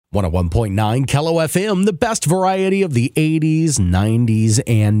101.9 Kello FM, the best variety of the 80s, 90s,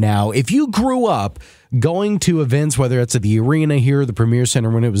 and now. If you grew up going to events, whether it's at the arena here, the Premier Center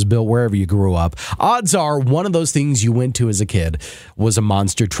when it was built, wherever you grew up, odds are one of those things you went to as a kid was a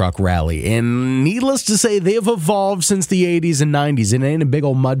monster truck rally. And needless to say, they have evolved since the 80s and 90s. It ain't a big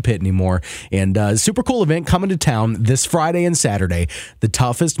old mud pit anymore. And super cool event coming to town this Friday and Saturday, the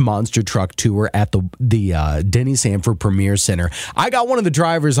toughest monster truck tour at the Denny Sanford Premier Center. I got one of the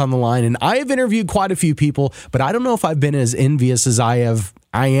drivers on the line, and I have interviewed quite a few people, but I don't know if I've been as envious as I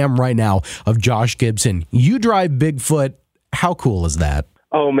am right now of Josh Gibson. You drive Bigfoot. How cool is that?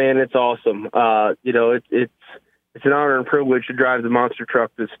 Oh man, it's awesome. It's an honor and privilege to drive the monster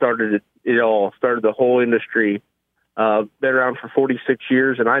truck that started the whole industry. Been around for 46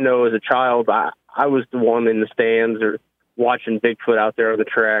 years, and I know as a child, I was the one in the stands or watching Bigfoot out there on the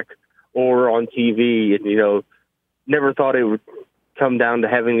track or on TV, and never thought it would come down to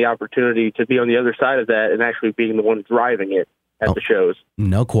having the opportunity to be on the other side of that and actually being the one driving it at the shows.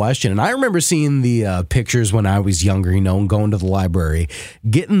 No question. And I remember seeing the pictures when I was younger, and going to the library,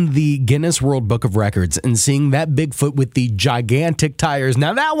 getting the Guinness World Book of Records and seeing that Bigfoot with the gigantic tires.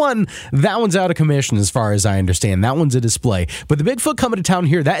 Now that one's out of commission as far as I understand. That one's a display. But the Bigfoot coming to town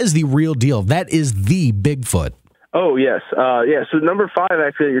here, that is the real deal. That is the Bigfoot. Oh, yes. So number 5,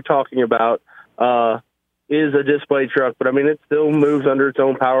 actually, that you're talking about, is a display truck, but I mean, it still moves under its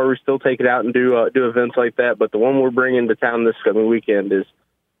own power. We still take it out and do events like that. But the one we're bringing to town this coming weekend it's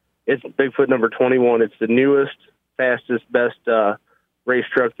Bigfoot number 21. It's the newest, fastest, best race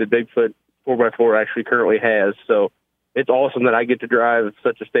truck that Bigfoot 4x4 actually currently has. So it's awesome that I get to drive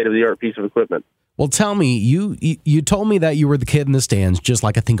such a state-of-the-art piece of equipment. Well, tell me, you told me that you were the kid in the stands, just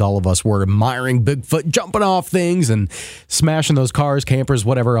like I think all of us were, admiring Bigfoot, jumping off things and smashing those cars, campers,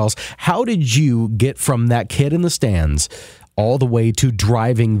 whatever else. How did you get from that kid in the stands all the way to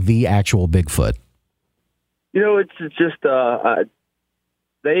driving the actual Bigfoot? It's just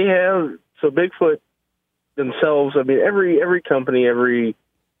Bigfoot themselves. I mean, every company,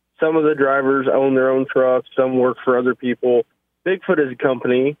 some of the drivers own their own trucks, some work for other people. Bigfoot is a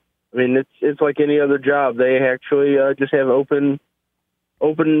company. I mean, it's like any other job. They actually just have open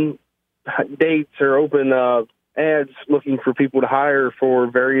dates or open ads looking for people to hire for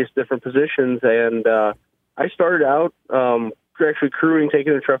various different positions. And I started out actually crewing,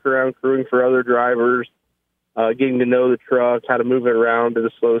 taking the truck around, crewing for other drivers, getting to know the truck, how to move it around at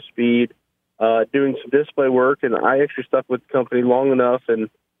a slow speed, doing some display work. And I actually stuck with the company long enough and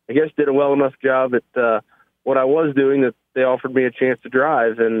I guess did a well enough job at what I was doing that they offered me a chance to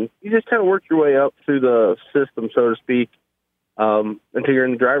drive. And you just kind of work your way up through the system, so to speak, until you're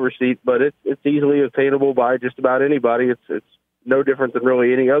in the driver's seat. But it's easily attainable by just about anybody. It's no different than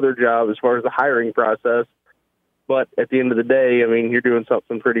really any other job as far as the hiring process. But at the end of the day, I mean, you're doing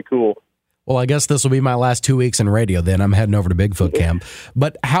something pretty cool. Well, I guess this will be my last 2 weeks in radio. Then I'm heading over to Bigfoot camp.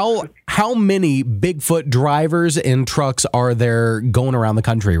 But how many Bigfoot drivers and trucks are there going around the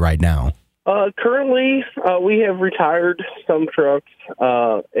country right now? Currently, we have retired some trucks,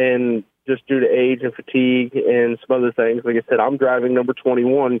 and just due to age and fatigue and some other things. Like I said, I'm driving number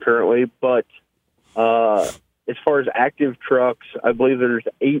 21 currently, but as far as active trucks, I believe there's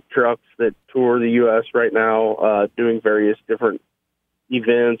 8 trucks that tour the U.S. right now, doing various different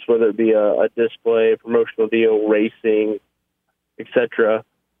events, whether it be a display, a promotional deal, racing, etc.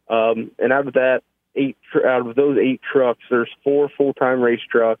 And out of those 8 trucks, there's 4 full-time race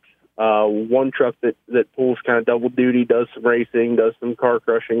trucks. One truck that pulls kind of double duty, does some racing, does some car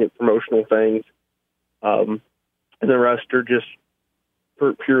crushing and promotional things. And the rest are just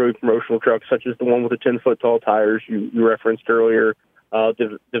purely promotional trucks, such as the one with the 10-foot tall tires you referenced earlier.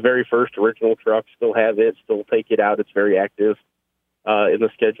 The very first original truck, still have it, still take it out. It's very active in the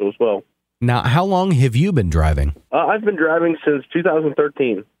schedule as well. Now, how long have you been driving? I've been driving since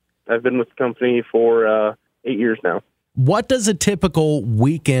 2013. I've been with the company for 8 years now. What does a typical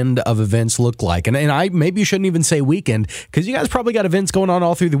weekend of events look like? And I maybe you shouldn't even say weekend, because you guys probably got events going on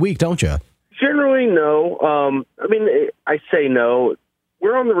all through the week, don't you? Generally, no. I say no.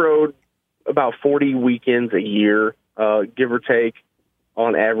 We're on the road about 40 weekends a year, give or take,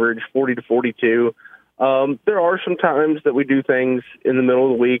 on average, 40 to 42. There are some times that we do things in the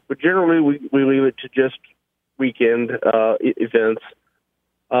middle of the week, but generally we leave it to just weekend events.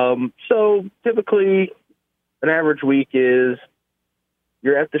 So typically, an average week is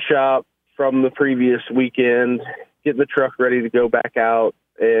you're at the shop from the previous weekend, getting the truck ready to go back out.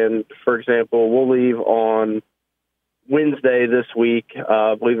 And, for example, we'll leave on Wednesday this week.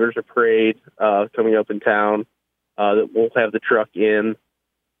 I believe there's a parade coming up in town that we'll have the truck in.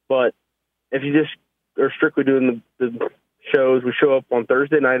 But if you just are strictly doing the shows. We show up on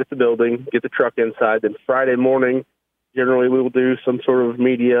Thursday night at the building, get the truck inside. Then Friday morning, generally we will do some sort of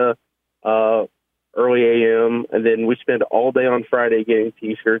media, early AM, and then we spend all day on Friday getting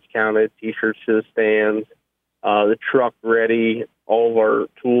T-shirts counted, T-shirts to the stands, the truck ready, all of our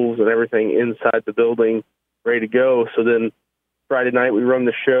tools and everything inside the building ready to go. So then Friday night we run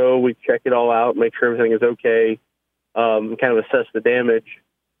the show, we check it all out, make sure everything is okay, kind of assess the damage.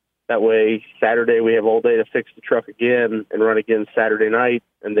 That way Saturday we have all day to fix the truck again and run again Saturday night.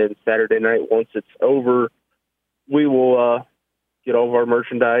 And then Saturday night, once it's over, we will get all of our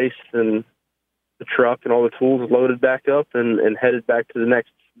merchandise and the truck and all the tools loaded back up and headed back to the next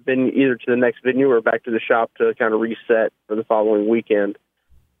venue, either to the next venue or back to the shop to kind of reset for the following weekend.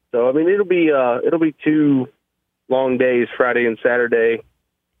 So, I mean, it'll be 2 long days, Friday and Saturday,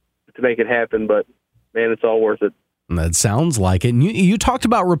 to make it happen, but man, it's all worth it. That sounds like it. And you talked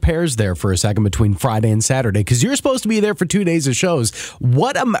about repairs there for a second between Friday and Saturday, because you're supposed to be there for 2 days of shows.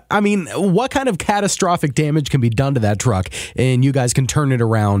 What kind of catastrophic damage can be done to that truck, and you guys can turn it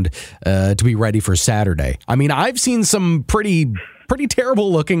around to be ready for Saturday? I mean, I've seen some pretty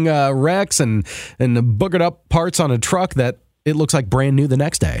terrible looking wrecks and boogered up parts on a truck that it looks like brand new the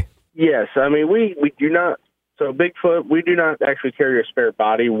next day. Yes, I mean we do not. So Bigfoot, we do not actually carry a spare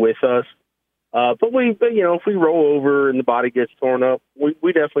body with us. But if we roll over and the body gets torn up,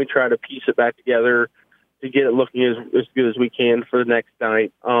 we definitely try to piece it back together to get it looking as good as we can for the next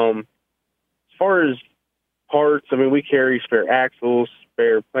night. As far as parts, I mean, we carry spare axles,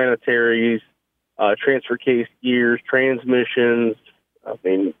 spare planetaries, transfer case gears, transmissions, I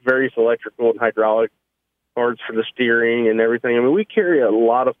mean, various electrical and hydraulic parts for the steering and everything. I mean, we carry a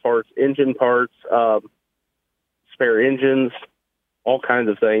lot of parts, engine parts, spare engines, all kinds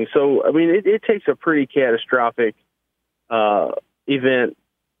of things. So, I mean, it takes a pretty catastrophic event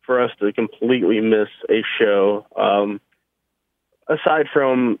for us to completely miss a show. Aside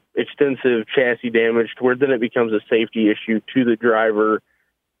from extensive chassis damage to where then it becomes a safety issue to the driver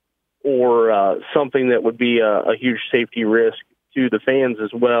or something that would be a huge safety risk to the fans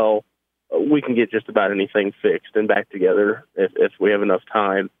as well, we can get just about anything fixed and back together if we have enough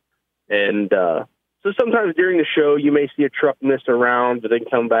time. And so sometimes during the show, you may see a truck miss a round, but then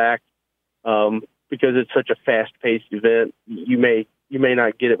come back because it's such a fast-paced event. You may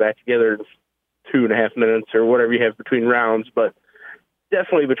not get it back together in 2.5 minutes or whatever you have between rounds, but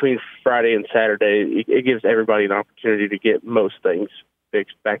definitely between Friday and Saturday, it gives everybody an opportunity to get most things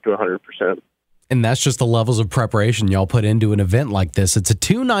fixed back to 100%. And that's just the levels of preparation y'all put into an event like this. It's a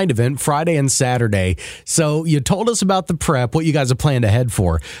 2-night event, Friday and Saturday. So you told us about the prep, what you guys have planned ahead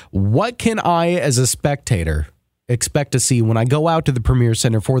for. What can I, as a spectator, expect to see when I go out to the Premier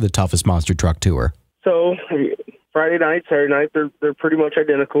Center for the Toughest Monster Truck Tour? So Friday night, Saturday night, they're pretty much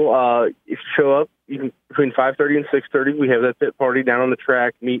identical. If you show up, between 5:30 and 6:30, we have that pit party down on the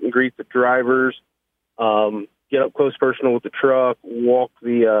track, meet and greet the drivers, get up close personal with the truck, walk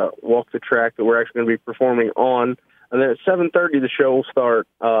the track that we're actually going to be performing on. And then at 7:30, the show will start.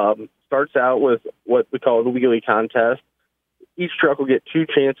 Starts out with what we call the wheelie contest. Each truck will get 2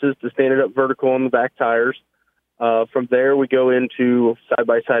 chances to stand it up vertical on the back tires. From there, we go into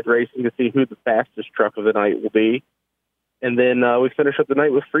side-by-side racing to see who the fastest truck of the night will be. And then we finish up the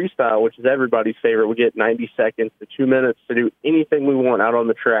night with freestyle, which is everybody's favorite. We get 90 seconds to 2 minutes to do anything we want out on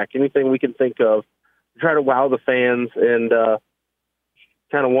the track, anything we can think of, try to wow the fans and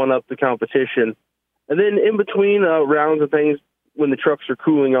kind of one-up the competition. And then in between rounds of things, when the trucks are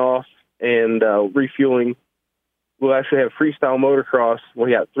cooling off and refueling, we'll actually have freestyle motocross.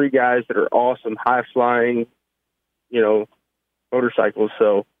 We got 3 guys that are awesome, high-flying, motorcycles.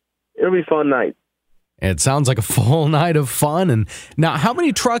 So it'll be a fun night. It sounds like a full night of fun. And now, how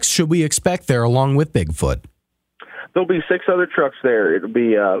many trucks should we expect there along with Bigfoot? There'll be 6 other trucks there. It'll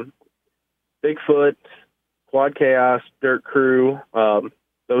be Bigfoot, Quad Chaos, Dirt Crew.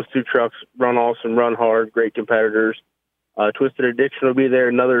 Those 2 trucks run awesome, run hard, great competitors. Twisted Addiction will be there,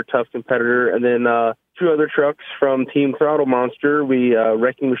 another tough competitor. And then 2 other trucks from Team Throttle Monster,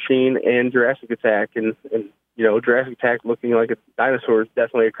 Wrecking Machine and Jurassic Attack. And Jurassic Attack looking like a dinosaur is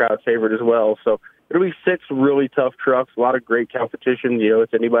definitely a crowd favorite as well. So it'll be 6 really tough trucks, a lot of great competition.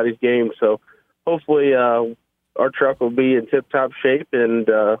 It's anybody's game. So hopefully our truck will be in tip-top shape, and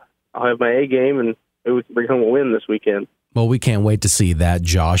I'll have my A game, and maybe we can bring home a win this weekend. Well, we can't wait to see that,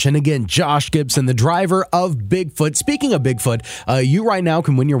 Josh. And again, Josh Gibson, the driver of Bigfoot. Speaking of Bigfoot, you right now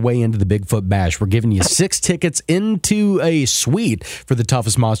can win your way into the Bigfoot Bash. We're giving you 6 tickets into a suite for the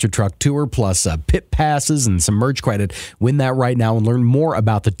Toughest Monster Truck Tour, plus pit passes and some merch credit. Win that right now and learn more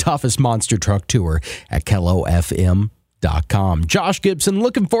about the Toughest Monster Truck Tour at KELOFM.com. Josh Gibson,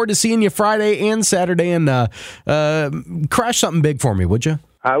 looking forward to seeing you Friday and Saturday, and crash something big for me, would you?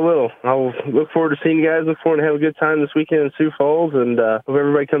 I will. I'll look forward to seeing you guys. Look forward to have a good time this weekend in Sioux Falls, and hope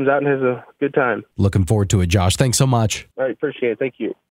everybody comes out and has a good time. Looking forward to it, Josh. Thanks so much. All right, appreciate it. Thank you.